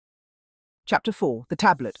Chapter 4. The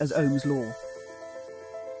Tablet as Ohm's Law.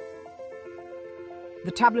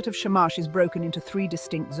 The tablet of Shamash is broken into 3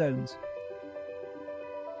 distinct zones.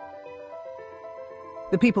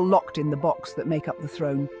 The people locked in the box that make up the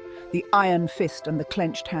throne, the iron fist and the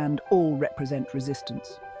clenched hand all represent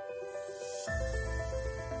resistance.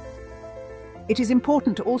 It is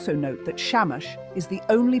important to also note that Shamash is the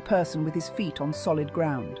only person with his feet on solid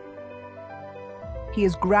ground. He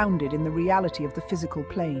is grounded in the reality of the physical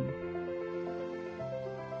plane.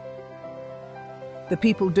 The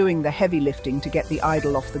people doing the heavy lifting to get the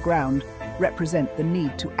idol off the ground represent the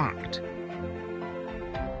need to act.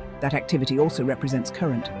 That activity also represents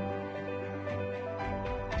current.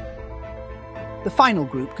 The final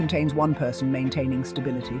group contains one person maintaining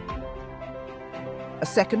stability. A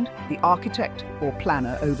second, the architect or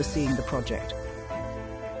planner overseeing the project.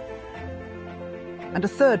 And a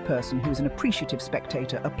third person who is an appreciative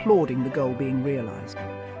spectator applauding the goal being realized.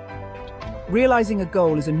 Realizing a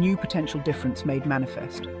goal is a new potential difference made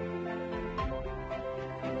manifest.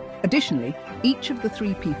 Additionally, each of the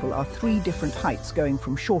 3 people are 3 different heights going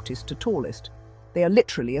from shortest to tallest. They are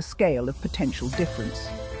literally a scale of potential difference.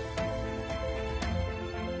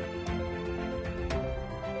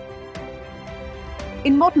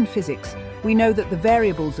 In modern physics, we know that the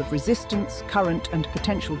variables of resistance, current, and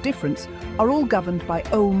potential difference are all governed by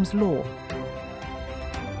Ohm's law.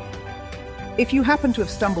 If you happen to have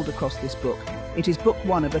stumbled across this book, it is book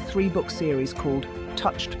 1 of a 3-book series called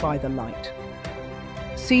Touched by the Light.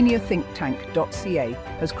 SeniorThinkTank.ca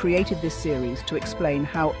has created this series to explain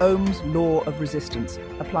how Ohm's law of resistance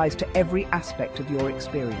applies to every aspect of your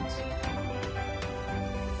experience.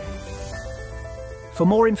 For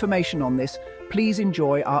more information on this, please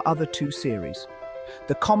enjoy our other 2 series.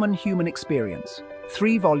 The Common Human Experience,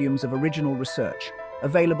 3 volumes of original research,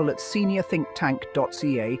 available at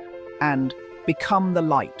SeniorThinkTank.ca, and Become the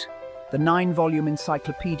Light, the 9-volume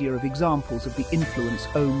encyclopedia of examples of the influence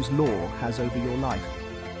Ohm's law has over your life.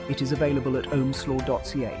 It is available at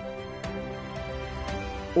ohmslaw.ca.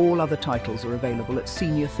 All other titles are available at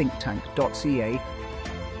SeniorThinkTank.ca.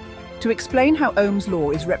 To explain how Ohm's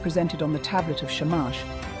law is represented on the tablet of Shamash,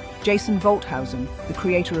 Jason Volthausen, the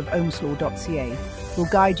creator of ohmslaw.ca, will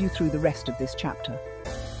guide you through the rest of this chapter.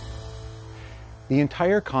 The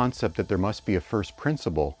entire concept that there must be a first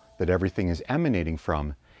principle that everything is emanating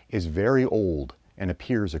from is very old and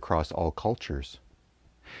appears across all cultures.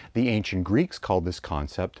 The ancient Greeks called this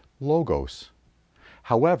concept logos.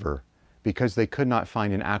 However, because they could not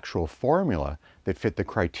find an actual formula that fit the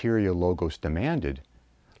criteria logos demanded,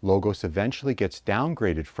 logos eventually gets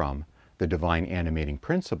downgraded from the divine animating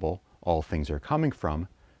principle, all things are coming from,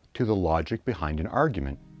 to the logic behind an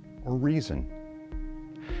argument, or reason.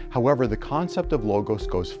 However, the concept of logos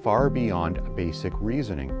goes far beyond basic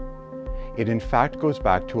reasoning. It in fact goes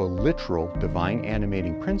back to a literal divine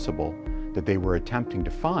animating principle that they were attempting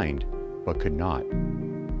to find, but could not.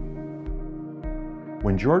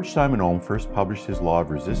 When George Simon Ohm first published his law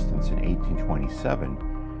of resistance in 1827,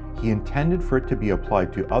 he intended for it to be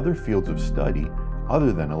applied to other fields of study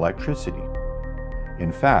other than electricity.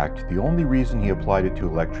 In fact, the only reason he applied it to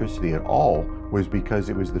electricity at all was because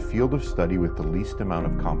it was the field of study with the least amount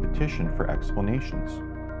of competition for explanations.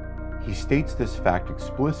 He states this fact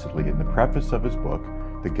explicitly in the preface of his book,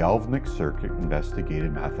 The Galvanic Circuit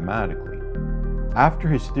Investigated Mathematically. After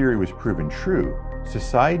his theory was proven true,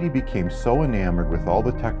 society became so enamored with all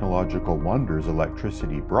the technological wonders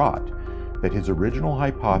electricity brought that his original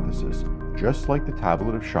hypothesis, just like the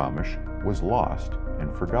tablet of Shamash, was lost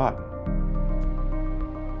and forgotten.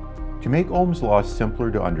 To make Ohm's law simpler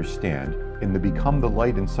to understand, in the Become the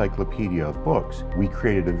Light encyclopedia of books, we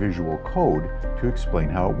created a visual code to explain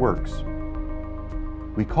how it works.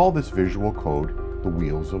 We call this visual code the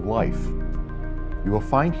Wheels of Life. You will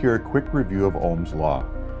find here a quick review of Ohm's law,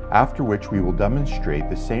 after which we will demonstrate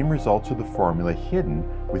the same results of the formula hidden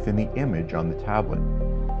within the image on the tablet.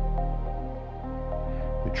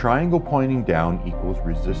 The triangle pointing down equals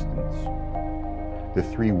resistance. The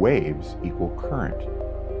 3 waves equal current.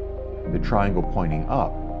 The triangle pointing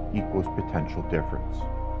up equals potential difference.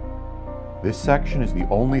 This section is the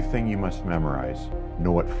only thing you must memorize.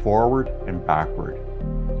 Know it forward and backward.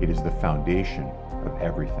 It is the foundation of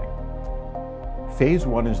everything. Phase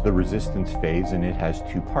 1 is the resistance phase, and it has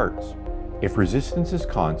 2 parts. If resistance is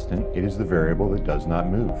constant, it is the variable that does not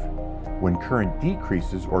move. When current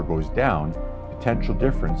decreases or goes down, potential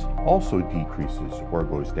difference also decreases or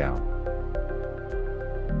goes down.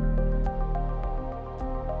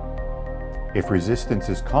 If resistance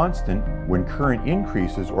is constant, when current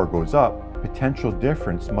increases or goes up, potential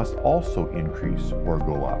difference must also increase or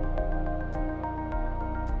go up.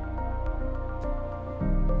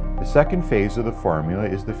 The second phase of the formula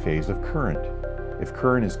is the phase of current. If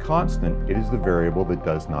current is constant, it is the variable that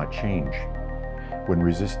does not change. When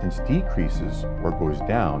resistance decreases or goes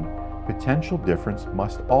down, potential difference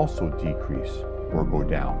must also decrease or go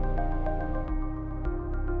down.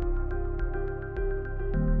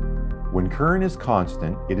 When current is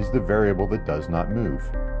constant, it is the variable that does not move.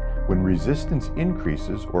 When resistance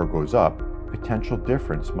increases or goes up, potential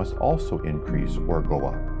difference must also increase or go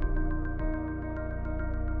up.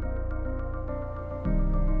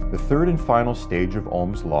 The third and final stage of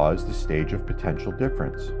Ohm's law is the stage of potential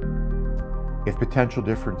difference. If potential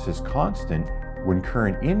difference is constant, when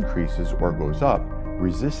current increases or goes up,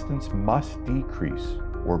 resistance must decrease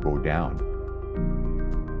or go down.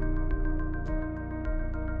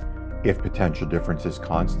 If potential difference is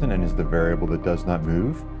constant and is the variable that does not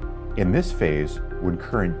move, in this phase, when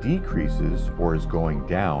current decreases or is going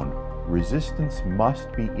down, resistance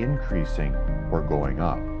must be increasing or going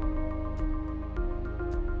up.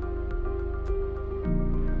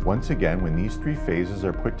 Once again, when these three phases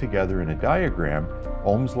are put together in a diagram,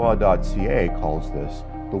 ohmslaw.ca calls this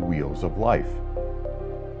the wheels of life.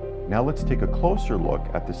 Now let's take a closer look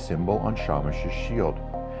at the symbol on Shamash's shield,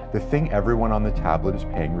 the thing everyone on the tablet is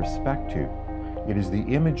paying respect to. It is the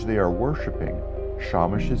image they are worshiping,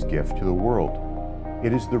 Shamash's gift to the world.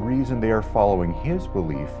 It is the reason they are following his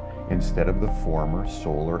belief instead of the former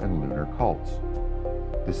solar and lunar cults.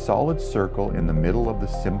 The solid circle in the middle of the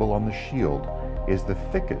symbol on the shield is the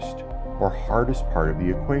thickest or hardest part of the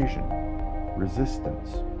equation,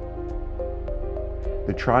 resistance.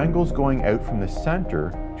 The triangles going out from the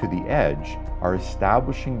center to the edge are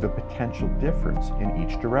establishing the potential difference in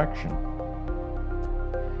each direction.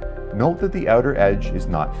 Note that the outer edge is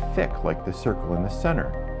not thick like the circle in the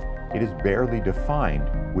center. It is barely defined,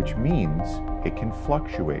 which means it can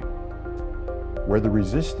fluctuate. Where the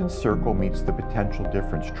resistance circle meets the potential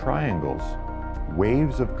difference triangles,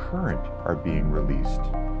 waves of current are being released.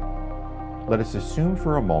 Let us assume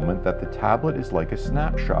for a moment that the tablet is like a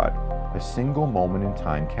snapshot, a single moment in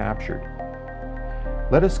time captured.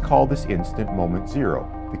 Let us call this instant moment zero,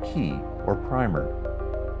 the key or primer.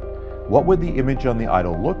 What would the image on the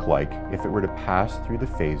idol look like if it were to pass through the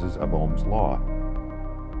phases of Ohm's law?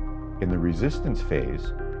 In the resistance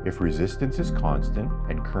phase, if resistance is constant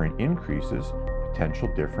and current increases,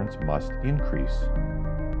 potential difference must increase.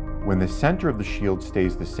 When the center of the shield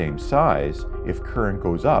stays the same size, if current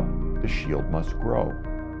goes up, the shield must grow.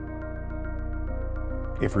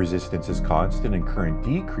 If resistance is constant and current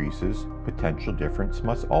decreases, potential difference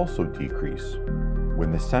must also decrease.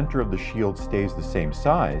 When the center of the shield stays the same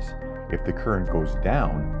size, if the current goes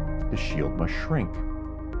down, the shield must shrink.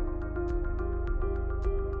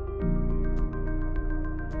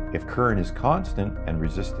 If current is constant and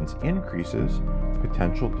resistance increases,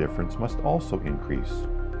 potential difference must also increase.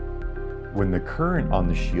 When the current on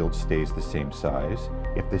the shield stays the same size,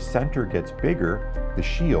 if the center gets bigger, the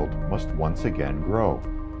shield must once again grow.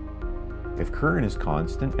 If current is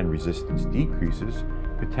constant and resistance decreases,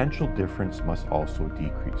 potential difference must also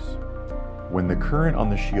decrease. When the current on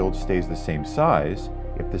the shield stays the same size,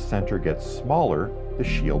 if the center gets smaller, the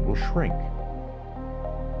shield will shrink.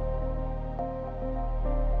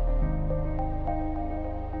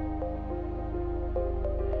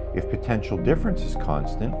 If potential difference is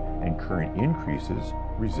constant and current increases,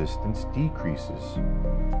 resistance decreases.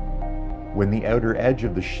 When the outer edge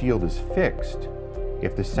of the shield is fixed,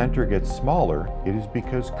 if the center gets smaller, it is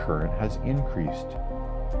because current has increased.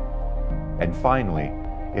 And finally,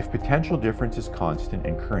 if potential difference is constant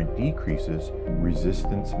and current decreases,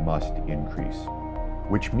 resistance must increase.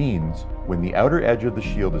 Which means, when the outer edge of the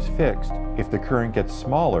shield is fixed, if the current gets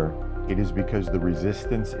smaller, it is because the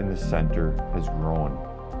resistance in the center has grown.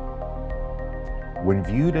 When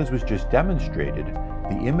viewed as was just demonstrated,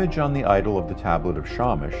 the image on the idol of the tablet of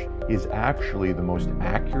Shamash is actually the most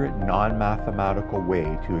accurate non-mathematical way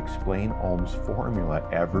to explain Ohm's formula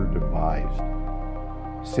ever devised.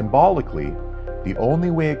 Symbolically, the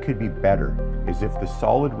only way it could be better is if the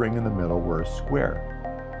solid ring in the middle were a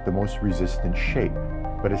square, the most resistant shape,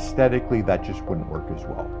 but aesthetically that just wouldn't work as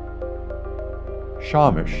well.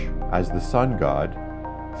 Shamash, as the sun god,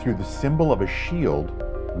 through the symbol of a shield,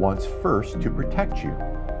 wants first to protect you.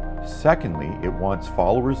 Secondly, it wants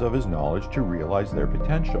followers of his knowledge to realize their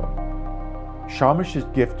potential. Shamash's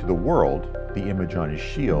gift to the world, the image on his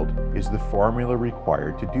shield, is the formula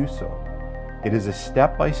required to do so. It is a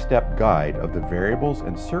step-by-step guide of the variables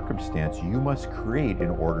and circumstance you must create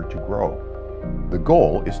in order to grow. The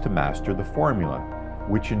goal is to master the formula,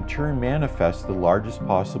 which in turn manifests the largest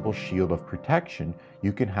possible shield of protection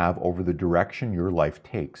you can have over the direction your life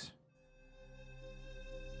takes.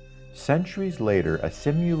 Centuries later, a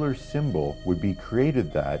similar symbol would be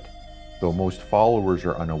created that, though most followers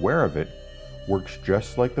are unaware of it, works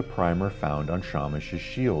just like the primer found on Shamash's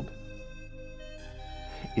shield.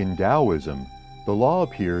 In Taoism, the law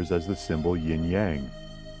appears as the symbol yin-yang.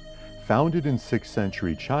 Founded in 6th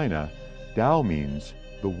century China, Tao means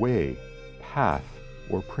the way, path,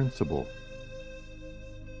 or principle.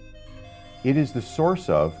 It is the source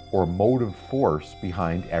of, or motive force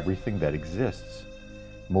behind everything that exists.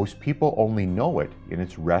 Most people only know it in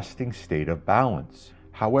its resting state of balance.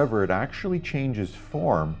 However, it actually changes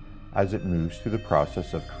form as it moves through the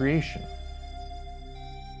process of creation.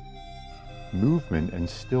 Movement and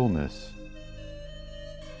stillness.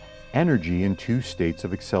 Energy in two states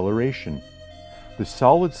of acceleration. The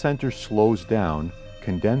solid center slows down,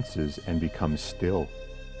 condenses, and becomes still.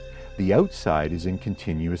 The outside is in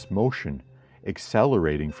continuous motion,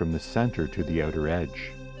 accelerating from the center to the outer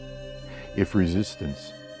edge. If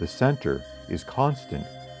resistance, the center, is constant,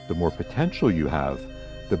 the more potential you have,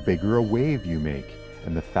 the bigger a wave you make,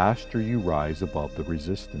 and the faster you rise above the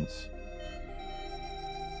resistance.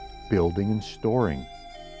 Building and storing.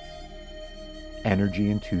 Energy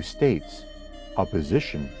in two states,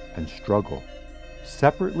 opposition and struggle.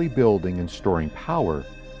 Separately building and storing power,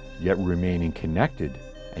 yet remaining connected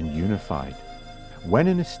and unified. When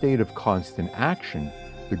in a state of constant action,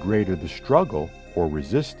 the greater the struggle or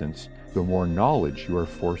resistance, the more knowledge you are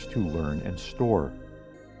forced to learn and store.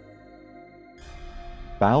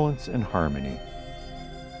 Balance and harmony.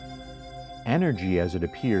 Energy as it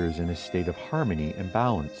appears in a state of harmony and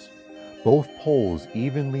balance, both poles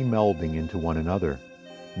evenly melding into one another,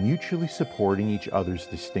 mutually supporting each other's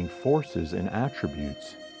distinct forces and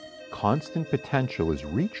attributes. Constant potential is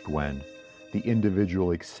reached when the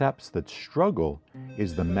individual accepts that struggle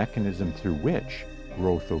is the mechanism through which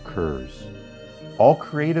growth occurs. All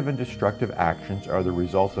creative and destructive actions are the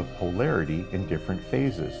result of polarity in different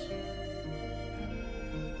phases.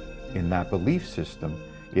 In that belief system,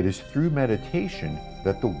 it is through meditation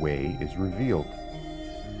that the way is revealed.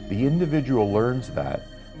 The individual learns that,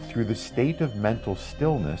 through the state of mental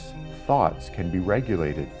stillness, thoughts can be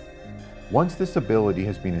regulated. Once this ability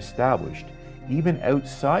has been established, even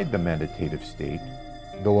outside the meditative state,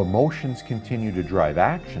 though emotions continue to drive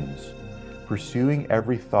actions, pursuing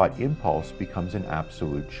every thought impulse becomes an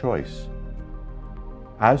absolute choice.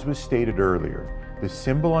 As was stated earlier, the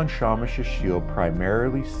symbol on Shamash's shield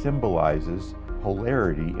primarily symbolizes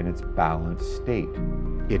polarity in its balanced state.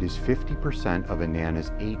 It is 50% of Inanna's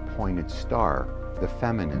 8-pointed star, the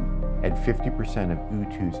feminine, and 50% of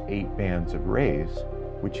Utu's 8 bands of rays,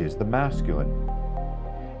 which is the masculine.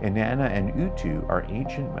 Inanna and Utu are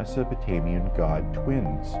ancient Mesopotamian god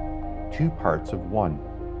twins, 2 parts of one.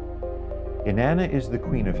 Inanna is the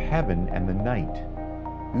queen of heaven and the night.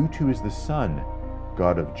 Utu is the sun,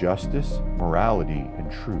 god of justice, morality,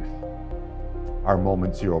 and truth. Our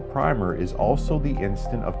Moment Zero primer is also the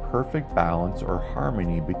instant of perfect balance or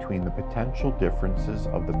harmony between the potential differences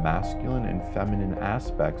of the masculine and feminine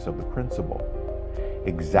aspects of the principle,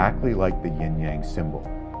 exactly like the yin-yang symbol.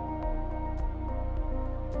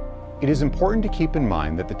 It is important to keep in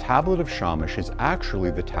mind that the tablet of Shamash is actually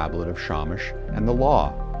the tablet of Shamash and the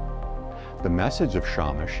law. The message of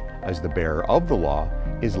Shamash, as the bearer of the law,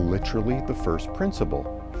 is literally the first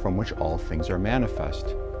principle from which all things are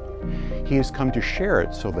manifest. He has come to share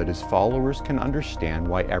it so that his followers can understand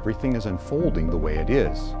why everything is unfolding the way it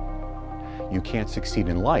is. You can't succeed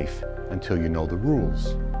in life until you know the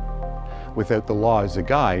rules. Without the law as a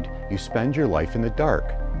guide, you spend your life in the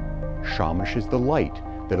dark. Shamash is the light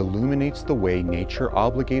that illuminates the way nature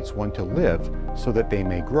obligates one to live so that they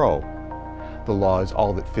may grow. The law is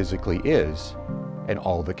all that physically is and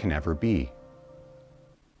all that can ever be.